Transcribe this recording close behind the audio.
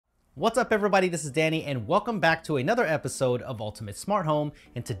What's up everybody, this is Danny and welcome back to another episode of Ultimate Smart Home.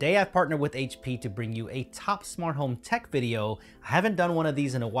 And today I've partnered with HP to bring you a top smart home tech video. I haven't done one of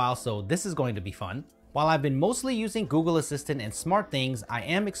these in a while, so this is going to be fun. While I've been mostly using Google Assistant and SmartThings, I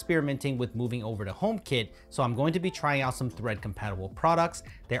am experimenting with moving over to Homekit, so I'm going to be trying out some Thread compatible products.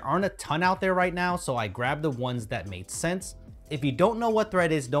 There aren't a ton out there right now, so I grabbed the ones that made sense. If you don't know what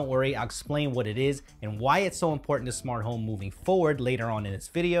Thread is, don't worry, I'll explain what it is and why it's so important to smart home moving forward later on in this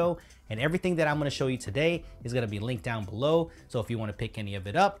video. And everything that I'm going to show you today is going to be linked down below, so if you want to pick any of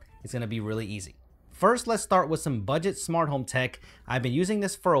it up, it's going to be really easy. First, let's start with some budget smart home tech. I've been using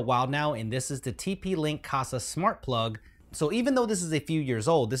this for a while now, and this is the TP-Link Casa Smart Plug. So even though this is a few years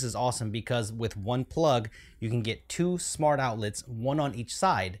old, this is awesome because with one plug, you can get two smart outlets, one on each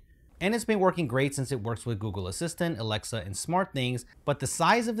side. And it's been working great since it works with Google Assistant, Alexa, and SmartThings, but the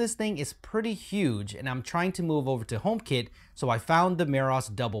size of this thing is pretty huge, and I'm trying to move over to HomeKit, so I found the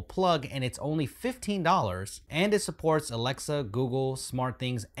Meros double plug, and it's only $15, and it supports Alexa, Google,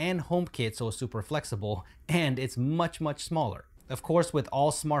 SmartThings, and HomeKit, so it's super flexible, and it's much smaller. Of course, with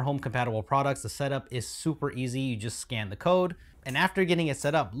all smart home compatible products, the setup is super easy. You just scan the code, and after getting it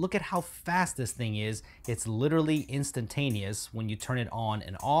set up, look at how fast this thing is. It's literally instantaneous when you turn it on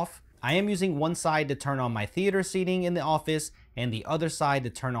and off. I am using one side to turn on my theater seating in the office and the other side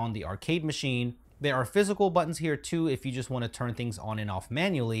to turn on the arcade machine. There are physical buttons here too if you just want to turn things on and off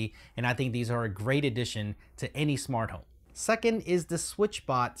manually, and I think these are a great addition to any smart home. Second is the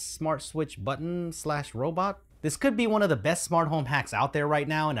SwitchBot Smart Switch Button/Robot. This could be one of the best smart home hacks out there right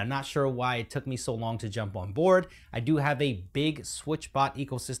now, and I'm not sure why it took me so long to jump on board. I do have a big SwitchBot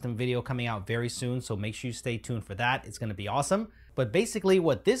ecosystem video coming out very soon, so make sure you stay tuned for that. It's going to be awesome. But basically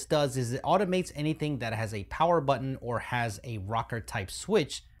what this does is it automates anything that has a power button or has a rocker type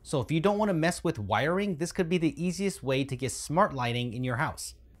switch. So if you don't want to mess with wiring, this could be the easiest way to get smart lighting in your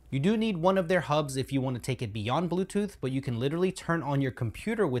house. You do need one of their hubs if you want to take it beyond Bluetooth, but you can literally turn on your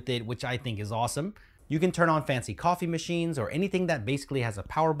computer with it, which I think is awesome. You can turn on fancy coffee machines or anything that basically has a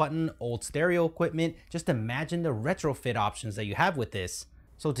power button, old stereo equipment. Just imagine the retrofit options that you have with this.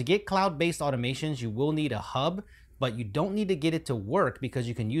 So to get cloud-based automations, you will need a hub, but you don't need to get it to work because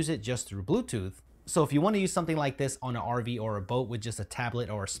you can use it just through Bluetooth. So if you want to use something like this on an RV or a boat with just a tablet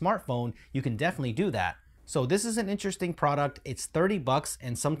or a smartphone, you can definitely do that. So this is an interesting product. It's 30 bucks,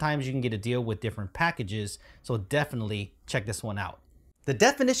 and sometimes you can get a deal with different packages. So definitely check this one out. The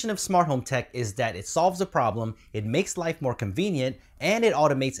definition of smart home tech is that it solves a problem, it makes life more convenient, and it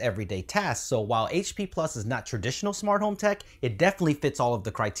automates everyday tasks. So while HP Plus is not traditional smart home tech, it definitely fits all of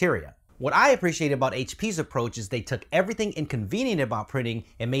the criteria. What I appreciate about HP's approach is they took everything inconvenient about printing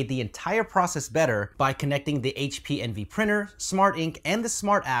and made the entire process better by connecting the HP Envy printer, Smart Ink, and the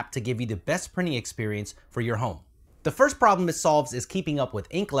Smart app to give you the best printing experience for your home. The first problem it solves is keeping up with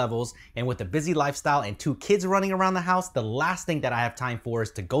ink levels, and with a busy lifestyle and 2 kids running around the house, the last thing that I have time for is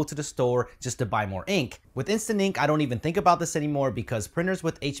to go to the store just to buy more ink. With Instant Ink, I don't even think about this anymore because printers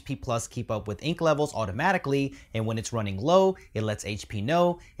with HP Plus keep up with ink levels automatically, and when it's running low, it lets HP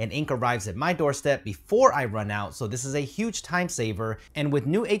know, and ink arrives at my doorstep before I run out, so this is a huge time saver. And with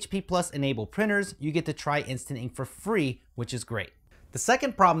new HP Plus enabled printers, you get to try Instant Ink for free, which is great. The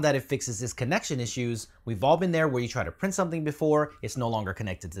second problem that it fixes is connection issues. We've all been there where you try to print something before, it's no longer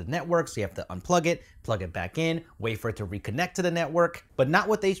connected to the network, so you have to unplug it, plug it back in, wait for it to reconnect to the network. But not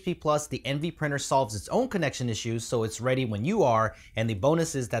with HP Plus. The Envy printer solves its own connection issues, so it's ready when you are, and the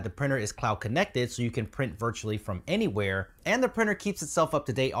bonus is that the printer is cloud connected, so you can print virtually from anywhere, and the printer keeps itself up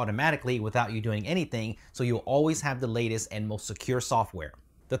to date automatically without you doing anything, so you'll always have the latest and most secure software.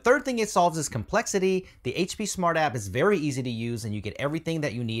 The third thing it solves is complexity. The HP Smart app is very easy to use, and you get everything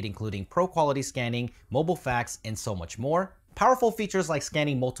that you need, including pro quality scanning, mobile fax, and so much more. Powerful features like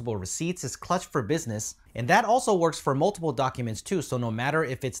scanning multiple receipts is clutch for business, and that also works for multiple documents too, so no matter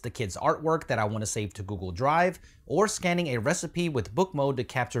if it's the kids' artwork that I want to save to Google Drive, or scanning a recipe with book mode to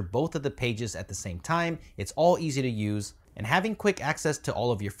capture both of the pages at the same time, it's all easy to use. And having quick access to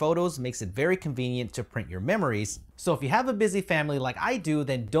all of your photos makes it very convenient to print your memories. So if you have a busy family like I do,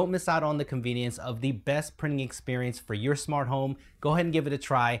 then don't miss out on the convenience of the best printing experience for your smart home. Go ahead and give it a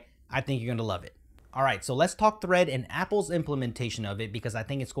try. I think you're going to love it. All right, so let's talk Thread and Apple's implementation of it, because I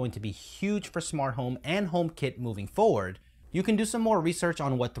think it's going to be huge for smart home and HomeKit moving forward. You can do some more research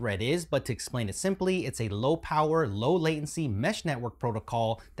on what Thread is, but to explain it simply, it's a low power, low latency mesh network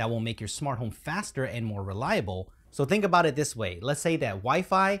protocol that will make your smart home faster and more reliable. So think about it this way. Let's say that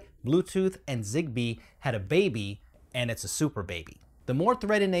Wi-Fi, Bluetooth, and Zigbee had a baby, and it's a super baby. The more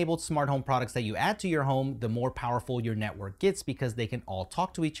Thread-enabled smart home products that you add to your home, the more powerful your network gets because they can all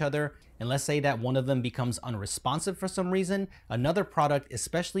talk to each other. And let's say that one of them becomes unresponsive for some reason, another product,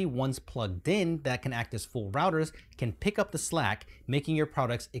 especially ones plugged in that can act as full routers, can pick up the slack, making your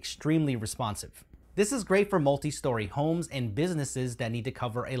products extremely responsive. This is great for multi-story homes and businesses that need to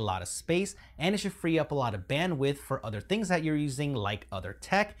cover a lot of space, and it should free up a lot of bandwidth for other things that you're using like other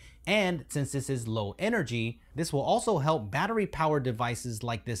tech. And since this is low energy, this will also help battery powered devices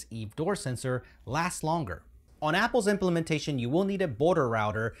like this Eve door sensor last longer. On Apple's implementation, you will need a border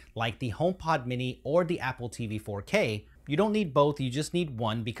router like the HomePod Mini or the Apple TV 4K. You don't need both, you just need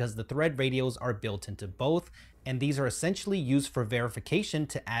one because the Thread radios are built into both, and these are essentially used for verification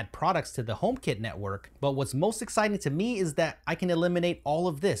to add products to the HomeKit network. But what's most exciting to me is that I can eliminate all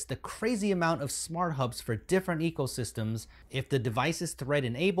of this, the crazy amount of smart hubs for different ecosystems. If the device is Thread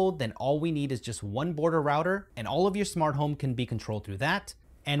enabled, then all we need is just one border router, and all of your smart home can be controlled through that.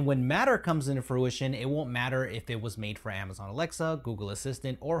 And when Matter comes into fruition, it won't matter if it was made for Amazon Alexa, Google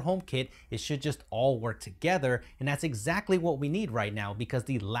Assistant, or HomeKit. It should just all work together. And that's exactly what we need right now, because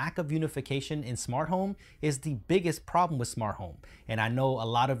the lack of unification in smart home is the biggest problem with smart home. And I know a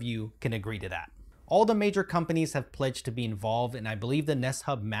lot of you can agree to that. All the major companies have pledged to be involved, and I believe the Nest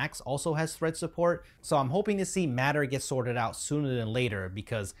Hub Max also has Thread support. So I'm hoping to see Matter get sorted out sooner than later,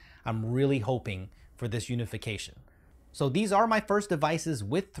 because I'm really hoping for this unification. So these are my first devices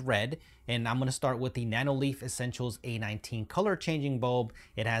with Thread, and I'm going to start with the Nanoleaf Essentials A19 color changing bulb.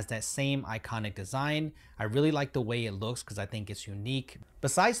 It has that same iconic design. I really like the way it looks because I think it's unique.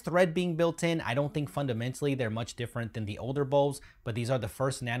 Besides Thread being built in, I don't think fundamentally they're much different than the older bulbs, but these are the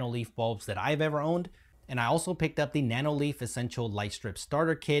first Nanoleaf bulbs that I've ever owned. And I also picked up the Nanoleaf Essential Light Strip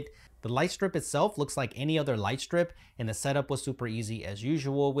Starter Kit. The light strip itself looks like any other light strip, and the setup was super easy as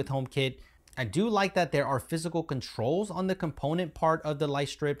usual with HomeKit. I do like that there are physical controls on the component part of the light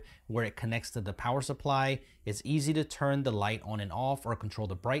strip where it connects to the power supply. It's easy to turn the light on and off or control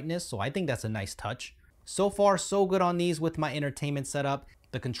the brightness, so I think that's a nice touch. So far, so good on these with my entertainment setup.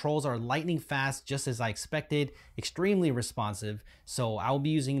 The controls are lightning fast, just as I expected, extremely responsive. So I'll be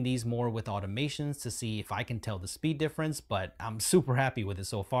using these more with automations to see if I can tell the speed difference, but I'm super happy with it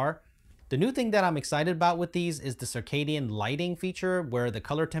so far. The new thing that I'm excited about with these is the circadian lighting feature where the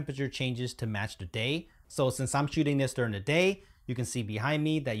color temperature changes to match the day. So since I'm shooting this during the day, you can see behind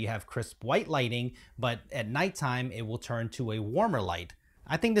me that you have crisp white lighting, but at nighttime it will turn to a warmer light.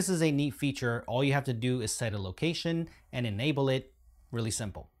 I think this is a neat feature. All you have to do is set a location and enable it. Really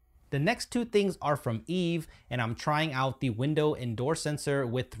simple. The next two things are from Eve, and I'm trying out the window and door sensor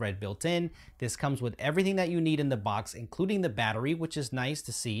with Thread built in. This comes with everything that you need in the box, including the battery, which is nice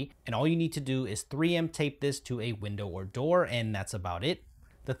to see. And all you need to do is 3M tape this to a window or door, and that's about it.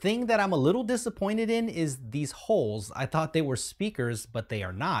 The thing that I'm a little disappointed in is these holes. I thought they were speakers, but they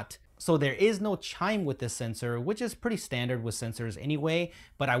are not. So there is no chime with this sensor, which is pretty standard with sensors anyway,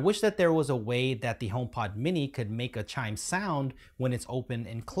 but I wish that there was a way that the HomePod Mini could make a chime sound when it's open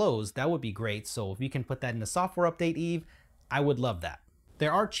and closed. That would be great. So if you can put that in the software update, Eve, I would love that.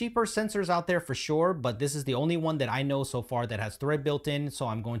 There are cheaper sensors out there for sure, but this is the only one that I know so far that has Thread built in, so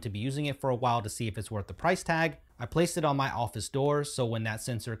I'm going to be using it for a while to see if it's worth the price tag. I placed it on my office door, so when that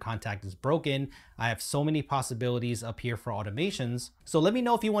sensor contact is broken, I have so many possibilities up here for automations. So let me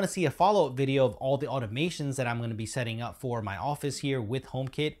know if you want to see a follow-up video of all the automations that I'm going to be setting up for my office here with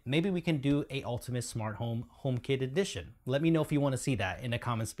HomeKit. Maybe we can do a Ultimate Smart Home HomeKit edition. Let me know if you want to see that in the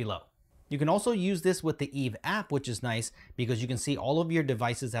comments below. You can also use this with the Eve app, which is nice because you can see all of your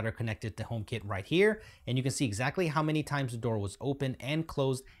devices that are connected to HomeKit right here, and you can see exactly how many times the door was open and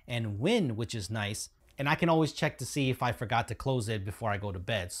closed and when, which is nice. And I can always check to see if I forgot to close it before I go to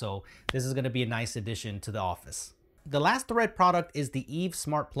bed. So this is going to be a nice addition to the office. The last Thread product is the Eve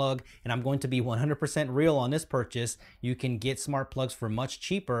Smart Plug, and I'm going to be 100% real on this purchase. You can get smart plugs for much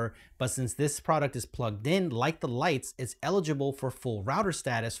cheaper, but since this product is plugged in, like the lights, it's eligible for full router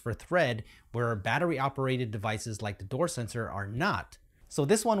status for Thread, where battery operated devices like the door sensor are not. So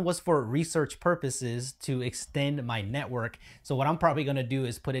this one was for research purposes to extend my network. So what I'm probably going to do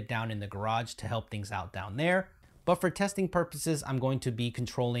is put it down in the garage to help things out down there. But for testing purposes, I'm going to be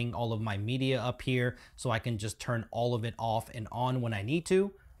controlling all of my media up here so I can just turn all of it off and on when I need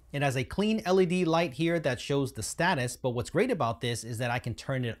to. It has a clean LED light here that shows the status, but what's great about this is that I can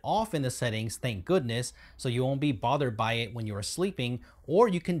turn it off in the settings, thank goodness, so you won't be bothered by it when you're sleeping, or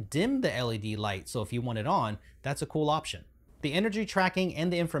you can dim the LED light, so if you want it on, that's a cool option. The energy tracking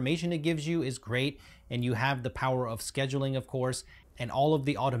and the information it gives you is great, and you have the power of scheduling, of course, and all of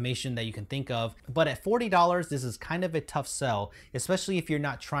the automation that you can think of. But at $40, this is kind of a tough sell, especially if you're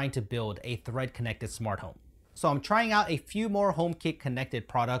not trying to build a Thread connected smart home. So I'm trying out a few more HomeKit connected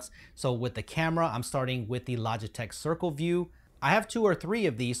products. So with the camera, I'm starting with the Logitech Circle View. I have 2 or 3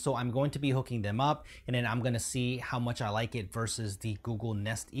 of these, so I'm going to be hooking them up, and then I'm gonna see how much I like it versus the Google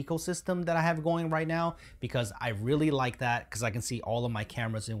Nest ecosystem that I have going right now, because I really like that because I can see all of my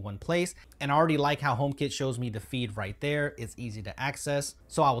cameras in one place. And I already like how HomeKit shows me the feed right there. It's easy to access.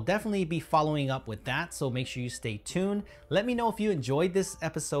 So I will definitely be following up with that, so make sure you stay tuned. Let me know if you enjoyed this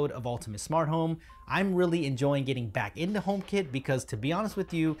episode of Ultimate Smart Home. I'm really enjoying getting back into HomeKit because, to be honest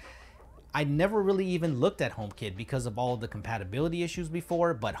with you, I never really even looked at HomeKit because of all the compatibility issues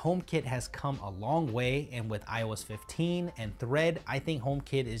before, but HomeKit has come a long way, and with iOS 15 and Thread, I think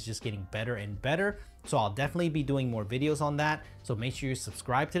HomeKit is just getting better and better. So I'll definitely be doing more videos on that. So make sure you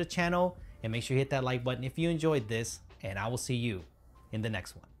subscribe to the channel and make sure you hit that like button if you enjoyed this, and I will see you in the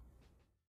next one.